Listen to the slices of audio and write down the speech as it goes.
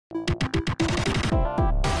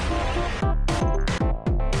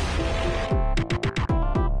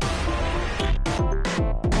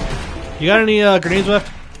You got any grenades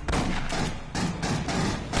left?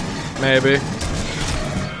 Maybe.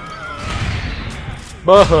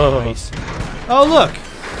 Nice. Oh, look!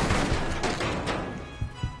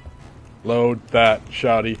 Load that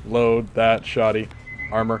shoddy. Load that shoddy.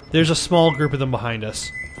 Armor. There's a small group of them behind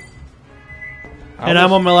us. And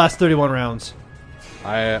I'm on my last 31 rounds.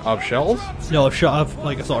 Of shells? No, of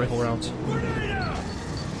like assault rifle rounds.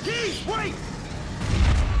 Keys, wait!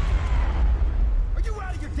 Are you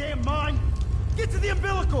out of your damn mind? Get to the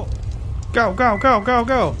umbilical! Go, go, go, go,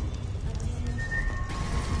 go!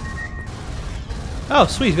 Oh,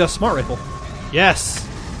 sweet, he's got a smart rifle. Yes!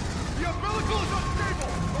 The umbilical is unstable,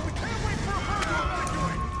 but we can't wait for a further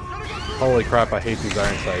evacuate. Gotta go through. Holy crap, I hate these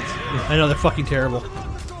iron sights. I know, they're fucking terrible. It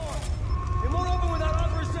won't open without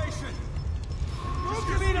authorization. Just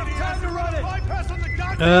give me enough time to run it. Bypass on the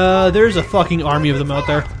goddamn. There's a fucking army of them out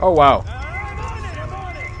there. Oh, wow. I'm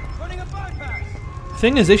on it. Running a bypass.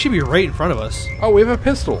 Thing is, they should be right in front of us. Oh, we have a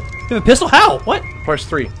pistol. You have a pistol? How? What? Push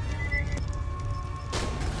 3.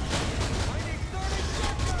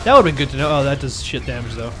 That would've been good to know. Oh, that does shit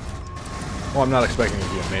damage, though. Well, I'm not expecting it to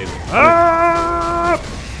be amazing. Ah!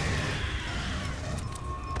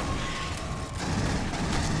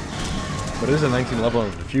 But it is a 19 level in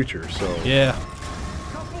the future, so... Yeah.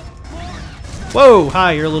 Whoa!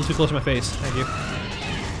 Hi, you're a little too close to my face. Thank you.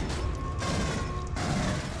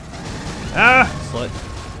 Ah! Slut.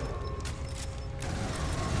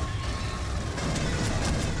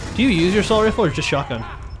 Do you use your assault rifle or just shotgun?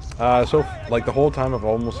 So, like, the whole time I've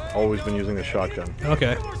almost always been using the shotgun.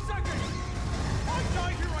 Okay.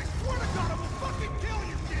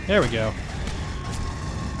 There we go.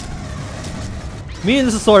 Me and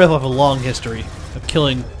this assault rifle have a long history of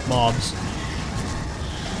killing mobs.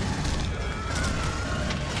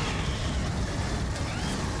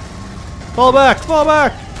 Fall back! Fall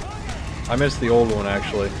back! I missed the old one,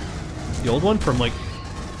 actually. The old one from, like,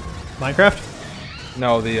 Minecraft?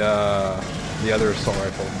 No, the other assault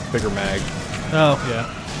rifle. Bigger mag. Oh, yeah.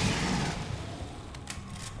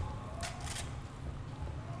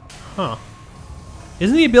 Huh.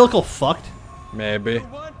 Isn't the umbilical fucked? Maybe.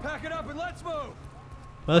 Pack it up and let's move.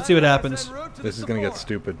 Well, let's see what happens. This is gonna get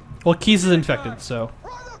stupid. Well, Keys is infected, so...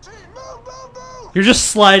 You're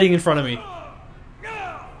just sliding in front of me.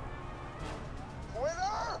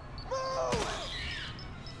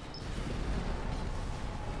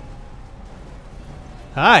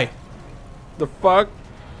 Hi. The fuck?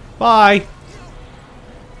 Bye.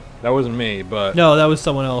 That wasn't me, but... No, that was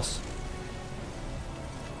someone else.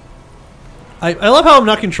 I love how I'm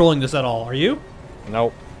not controlling this at all. Are you?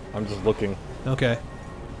 Nope. I'm just looking. Okay.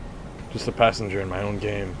 Just a passenger in my own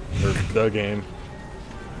game. Or the game.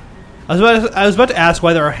 I was about to ask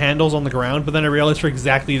why there are handles on the ground, but then I realized for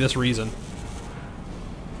exactly this reason.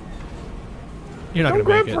 You're not Don't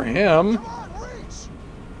gonna grab make for it. him.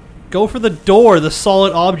 Go for the door, the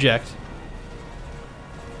solid object.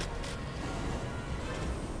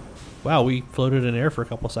 Wow, we floated in air for a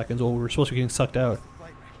couple seconds while we were supposed to be getting sucked out.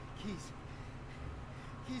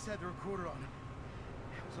 Keys had the recorder on him.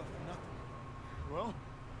 It was all for nothing. Well,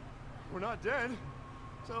 we're not dead.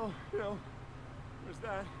 So, you know, there's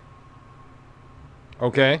that.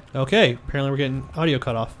 Okay. Okay, apparently we're getting audio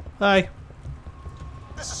cut off. Hi.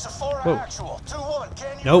 This is Sephora Whoa. Actual. 2-1.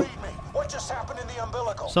 Can you Nope. read me? What just happened in the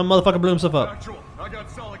umbilical? Some motherfucker blew himself up. Actual, I got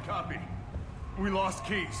solid copy. We lost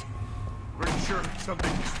Keys. Pretty sure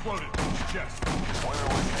something exploded in his chest.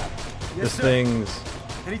 This thing's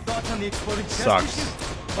Any thoughts on the exploding chest sucks.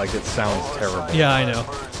 issue? Like, it sounds terrible. Yeah, I know.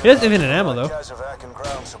 It has infinite ammo, though. Guys are back in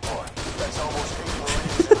ground support. That's almost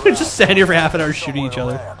 8 Marines in Just stand here for half an hour shooting each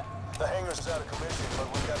other. The hangar's out of commission, but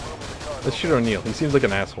we got room in the cargo. Let's shoot O'Neill. He seems like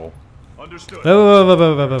an asshole. Understood. Whoa.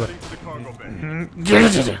 Heading to the cargo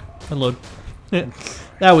bay. Unload.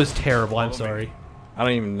 That was terrible, I'm sorry. I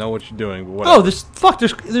don't even know what you're doing, but whatever. Oh,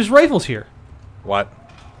 there's rifles here. What?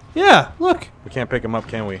 Yeah, look. We can't pick them up,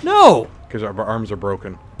 can we? No. Because our arms are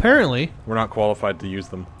broken. Apparently. We're not qualified to use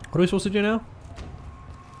them. What are we supposed to do now?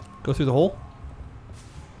 Go through the hole?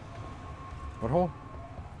 What hole?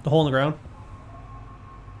 The hole in the ground?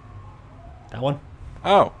 That one?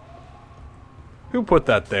 Oh. Who put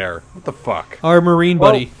that there? What the fuck? Our marine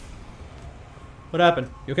Whoa. buddy. What happened?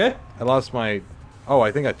 You okay? I lost my... Oh,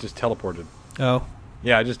 I think I just teleported. Oh.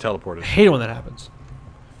 Yeah, I just teleported. I hate it when that happens.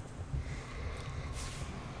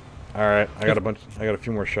 Alright, I got a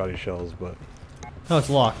few more shoddy shells, but... Oh, it's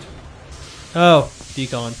locked. Oh,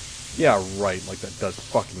 decon. Yeah, right, like that does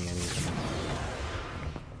fucking anything.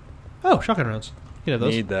 Oh, shotgun rounds. You can have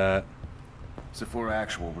those. Need that. Sephora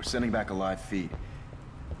Actual, we're sending back a live feed.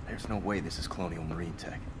 There's no way this is Colonial Marine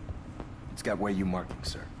Tech. It's got way you markings,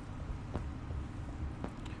 sir.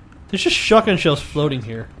 There's just shotgun shells floating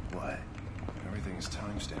here. What? Everything is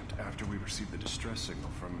timestamped after we received the distress signal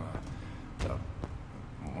from,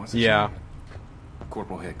 what's his Yeah. name?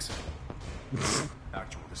 Corporal Hicks.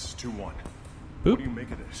 Actual, this is 2-1. What Boop. do you make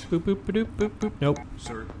of this? Boop, boop, boop, boop, boop. Nope.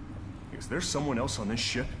 Sir, is there someone else on this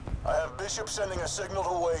ship? I have Bishop sending a signal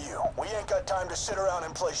to weigh you. We ain't got time to sit around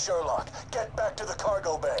and play Sherlock. Get back to the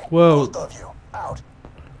cargo bay. Whoa. Both of you. Out.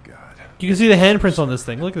 God. You can see the handprints on this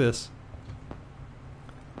thing. Look at this.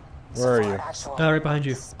 Where are you? Right behind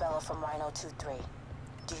you. This is Bella from Rhino 2-3.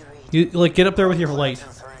 Do you read? You like get up there with your light,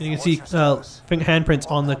 and you can see handprints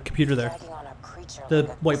on the computer there. Dragging on a creature The like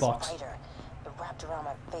a white box. spider. It wrapped around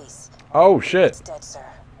my face. Oh shit. It's dead, sir.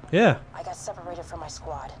 Yeah. I got separated from my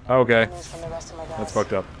squad. Okay. No news from the rest of my guys. That's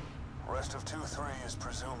fucked up. Rest of 2-3 is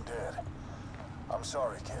presumed dead. I'm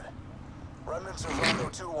sorry, kid. Remnants of Rondo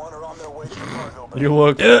 2-1 are on their way to the cargo bay. You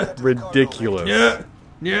look Head to the ridiculous. Yeah.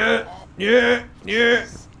 Yeah. Yeah. Yeah.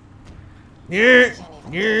 I can't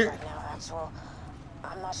even think right now, Actual.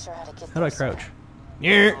 I'm not sure how to get How do I there, sir. crouch? The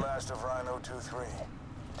Yeah. last of Rhino 2-3.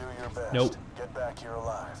 Do your best. Nope. Get back here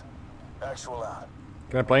alive. Actual out.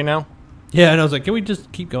 Can I play now? Yeah, and I was like, can we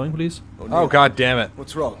just keep going, please? Oh god damn it.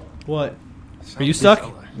 What's wrong? What? Are you stuck?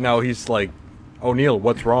 No, he's like, O'Neill,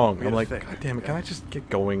 what's wrong? We I'm gotta like, think. god damn it, can I just get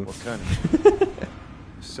going? What kind of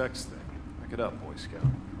sex thing? Back it up, Boy Scout.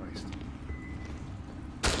 Christ.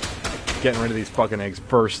 Getting rid of these fucking eggs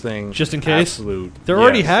first thing. Just in case? Absolute. They're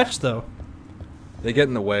already yes. hatched, though. They get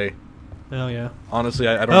in the way. Oh, yeah. Honestly,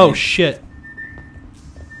 I don't Oh, need- shit.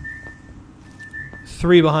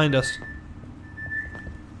 3 behind us.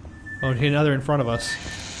 Oh, okay, now they're in front of us.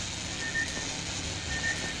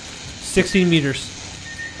 16 meters.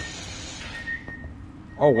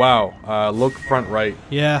 Oh wow. Look front right.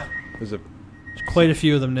 Yeah. There's a There's quite a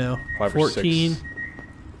few of them now. 5 or 14. 6.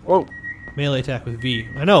 Whoa. Melee attack with V.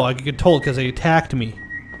 I know, I get told because they attacked me.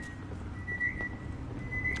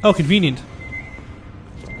 Oh, convenient.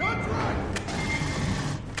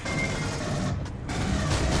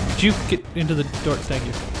 Did you get into the door? Thank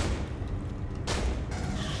you.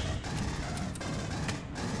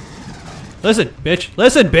 Listen, bitch.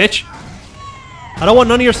 Listen, bitch. I don't want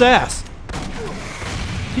none of your sass.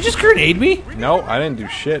 You just grenade me? No, I didn't do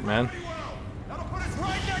shit, man. That'll put us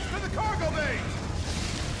right next to the cargo bay.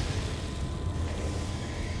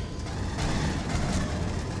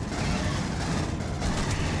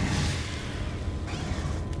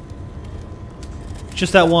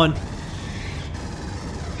 Just that one.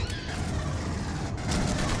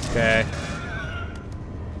 Okay.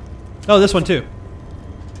 Oh, this one too.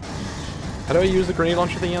 How do I use the grenade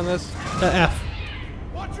launcher thing on this? F.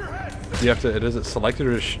 Watch your head. Do you have to? Is it selected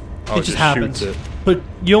or oh, It just happens. shoots it? But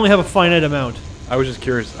you only have a finite amount. I was just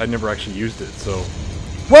curious. I never actually used it, so.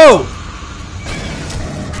 Whoa!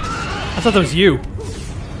 I thought that was you.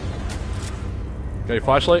 Got your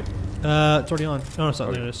flashlight? It's already on. Oh, no, it's not.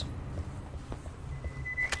 Okay. There it is.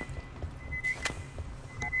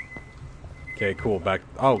 Okay, cool. Back.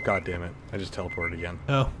 Oh god damn it! I just teleported again.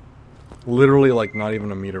 Oh. Literally, like not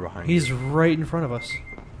even a meter behind. He's right in front of us.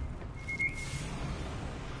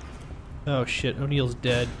 Oh shit, O'Neill's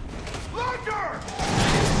dead. Longer.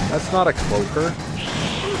 That's not a cloaker.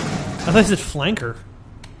 I thought he said flanker.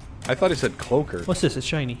 I thought he said cloaker. What's this? It's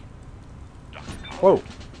shiny. Whoa.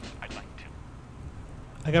 I'd like to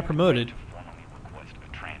I got promoted. formally request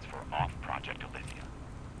a transfer off Project Olivia,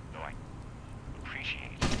 though I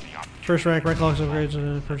appreciate the opportunity First rank, rank logs upgrades,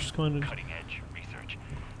 and purchase coin. cutting-edge research.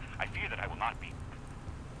 I fear that I will not be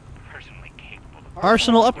personally capable of...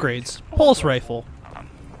 Arsenal upgrades. Pulse rifle.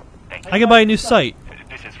 Thank I can buy a new sight.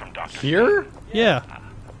 This is from Dr. Here? Yeah.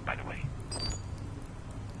 By the way,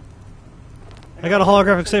 I got a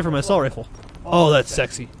holographic save for my assault rifle. Oh, that's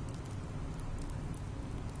sexy.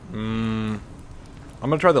 I'm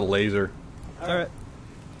gonna try the laser. Alright.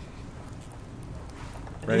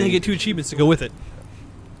 And then Ready? you get 2 achievements to go with it.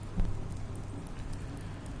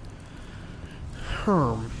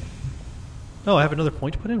 Oh, I have another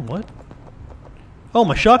point to put in? What? Oh,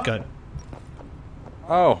 my shotgun.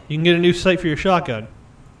 Oh, You can get a new sight for your shotgun.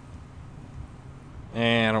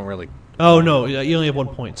 I don't really. Oh, no, you only have 1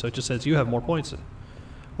 point, so it just says you have more points.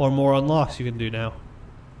 Or more unlocks you can do now.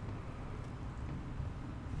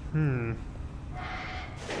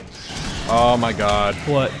 Oh my god,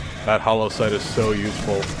 What? that hollow sight is so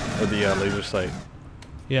useful, or the laser sight,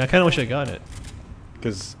 Yeah, I kind of wish I got it.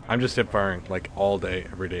 because I'm just hip firing like all day,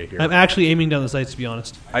 every day here. I'm actually aiming down the sights, to be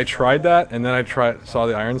honest. I tried that, and then saw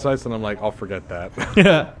the iron sights, and I'm like, I'll forget that.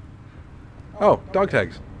 Yeah. Oh, dog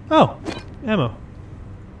tags. Oh, ammo.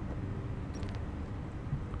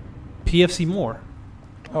 PFC more.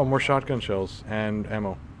 Oh, more shotgun shells and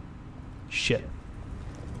ammo. Shit.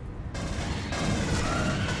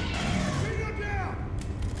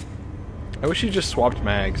 I wish you just swapped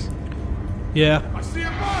mags. Yeah. I see a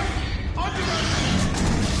body! Under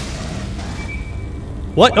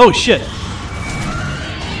What? Oh shit!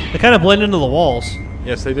 They kind of blend into the walls.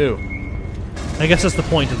 Yes, they do. I guess that's the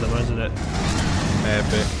point of them, isn't it?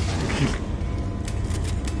 Epic.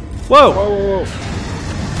 Whoa! Whoa, whoa, whoa.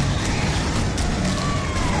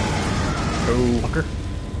 Oh. Fucker.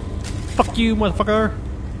 Fuck you, motherfucker.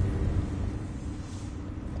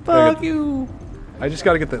 Gotta Fuck get- you. I just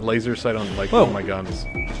gotta get that laser sight on, like, Whoa. all my guns.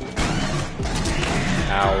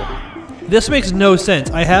 Ow. This makes no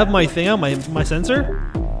sense. I have my thing on, my sensor,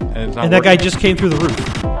 And it's not and that guy working. just came through the roof.